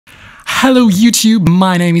Hello YouTube,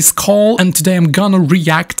 my name is Cole and today I'm gonna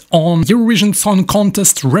react on Eurovision Song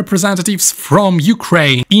Contest representatives from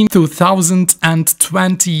Ukraine in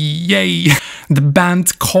 2020. Yay! The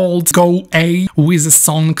band called Go A with the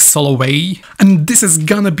song Solovey. And this is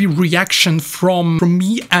gonna be reaction from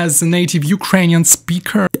me as a native Ukrainian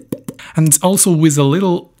speaker and also with a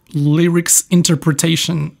little lyrics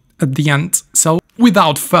interpretation at the end. So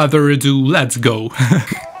without further ado, let's go!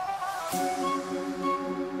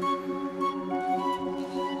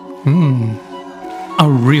 I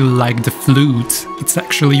really like the flute. It's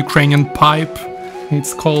actually Ukrainian pipe.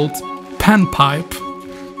 It's called panpipe.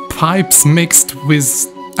 Pipes mixed with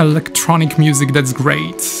electronic music, that's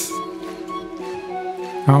great.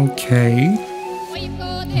 Okay.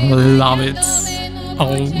 Love it.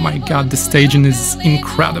 Oh my god, the staging is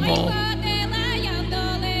incredible.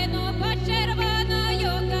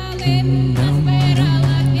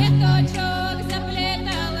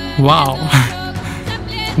 Wow.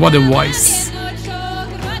 What a voice.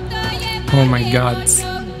 Oh my god.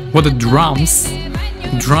 What a drums.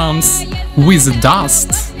 Drums with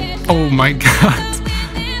dust. Oh my god.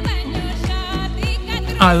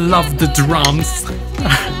 I love the drums.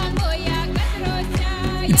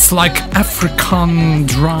 It's like African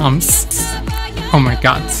drums. Oh my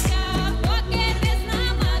god.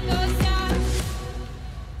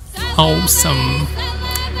 Awesome.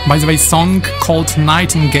 By the way, song called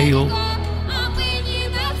Nightingale.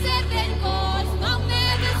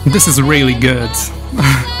 This is really good.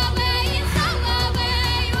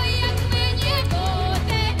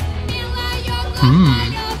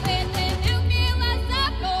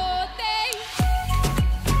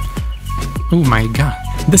 Oh my god.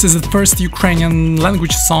 This is the first Ukrainian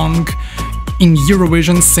language song in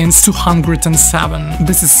Eurovision since 2007.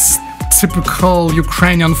 This is typical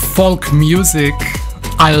Ukrainian folk music.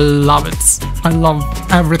 I love it. I love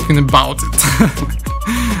everything about it.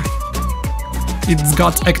 It's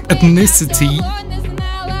got ethnicity,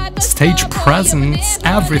 stage presence,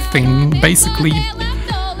 everything. Basically,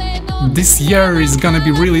 this year is gonna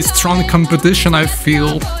be really strong competition, I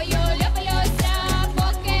feel.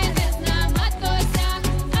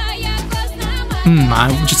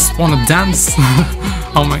 I just wanna dance.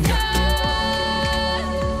 Oh my god.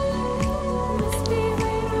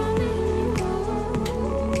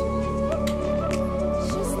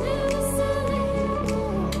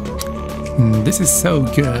 This is so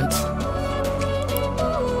good.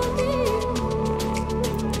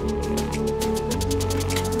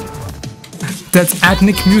 That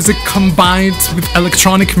ethnic music combined with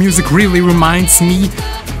electronic music really reminds me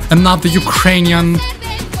another Ukrainian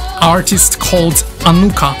artist called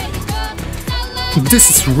Anuka. This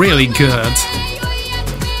is really good.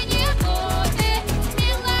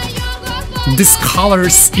 This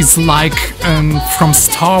colors is like from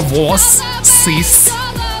Star Wars, Sis.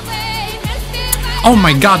 Oh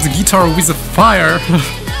my god, the guitar with a fire!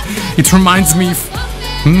 It reminds me of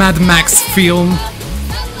Mad Max film.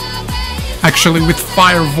 Actually with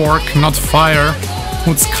firework, not fire.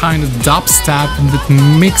 What's kind of dubstep, that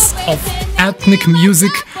mix of ethnic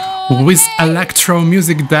music with electro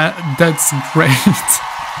music, that's great.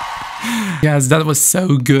 Yes, that was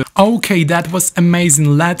so good. Okay, that was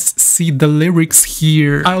amazing. Let's see the lyrics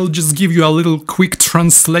here. I'll just give you a little quick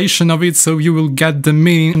translation of it so you will get the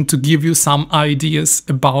meaning and to give you some ideas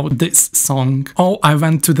about this song. Oh, I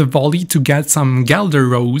went to the valley to get some gelder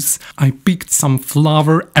rose. I picked some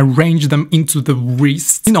flower, arranged them into the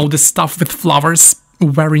wreath. You know, the stuff with flowers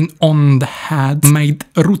wearing on the head, made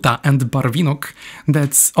ruta and barvinok.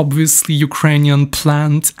 That's obviously Ukrainian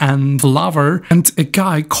plant and flower. And a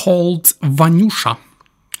guy called Vanyusha,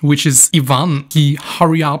 which is Ivan. He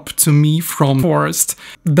hurried up to me from forest.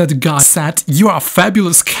 That guy said, "You are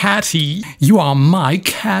fabulous, Catty. You are my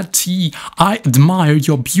Catty. I admire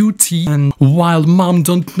your beauty. And while mom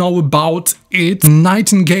don't know about it,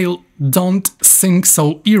 Nightingale don't sing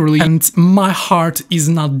so eerily, and my heart is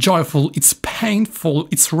not joyful, it's painful,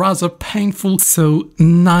 it's rather painful. So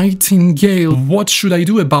Nightingale, what should I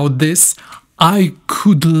do about this? I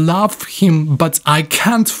could love him, but I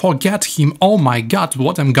can't forget him. Oh my god,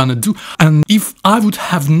 what I'm gonna do? And if I would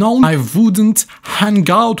have known, I wouldn't hang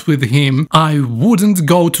out with him. I wouldn't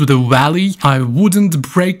go to the valley. I wouldn't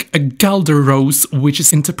break a gelder rose, which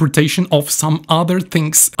is interpretation of some other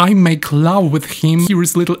things. I make love with him." Here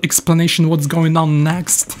is little explanation what's going on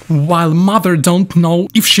next. "While mother don't know,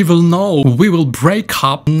 if she will know, we will break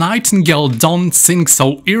up. Nightingale don't sing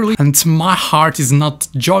so early, and my heart is not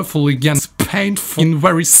joyful again. painful, in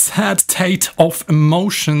very sad state of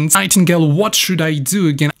emotions. Nightingale, what should I do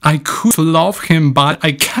again? I could love him, but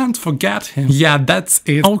I can't forget him. Yeah, that's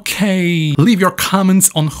it. Okay, leave your comments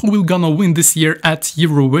on who will gonna win this year at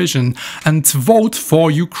Eurovision and vote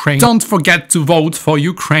for Ukraine. Don't forget to vote for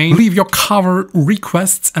Ukraine. Leave your cover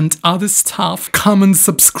requests and other stuff. Comment,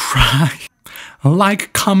 subscribe.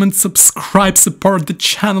 Like, comment, subscribe, support the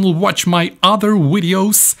channel, watch my other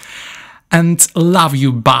videos, and love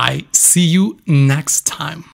you. Bye. See you next time.